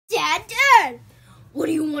What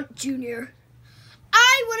do you want, Junior?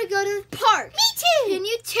 I want to go to the park. Me too. Can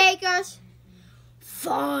you take us?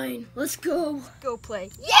 Fine, let's go. Go play.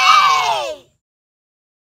 Yay!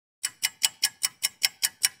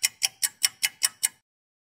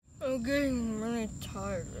 I'm getting really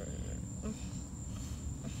tired.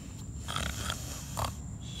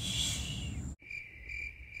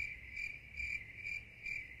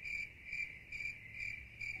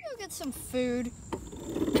 I'll get some food.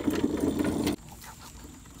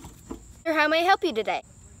 How may I help you today?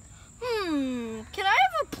 Can I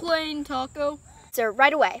have a plain taco? Sir,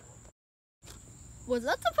 right away. Was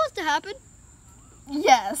that supposed to happen?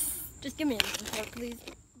 Yes. Just give me a minute, please.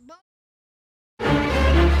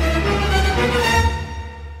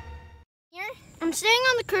 I'm staying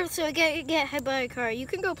on the curb so I get hit by a car. You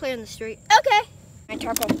can go play on the street. Okay. My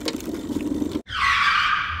taco.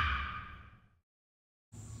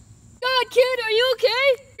 God, kid, are you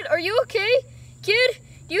okay? Are you okay? Kid,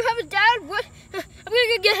 do you have a dad? What? I'm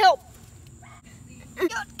gonna go get help.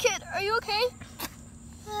 God, kid, are you okay?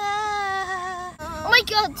 Oh my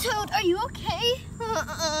God, Toad, are you okay?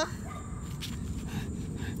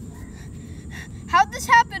 How'd this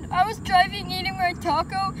happen? I was driving, eating my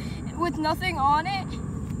taco with nothing on it.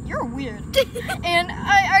 You're weird. And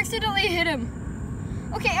I accidentally hit him.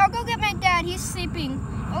 Okay, I'll go get my dad. He's sleeping.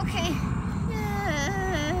 Okay.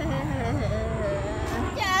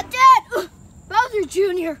 Dad! Bowser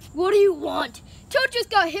Jr., what do you want? Toad just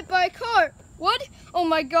got hit by a car. What? Oh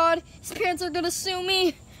my God, his parents are gonna sue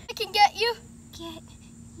me. I can get you. Get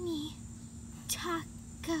me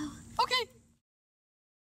taco. Okay.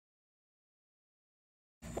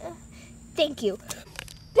 Thank you.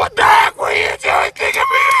 What the heck were you doing? Think of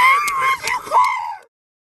me?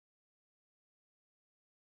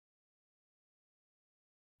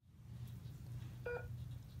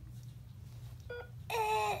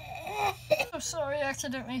 I'm sorry I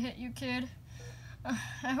accidentally hit you, kid. I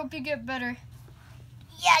hope you get better.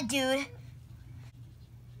 Yeah, dude.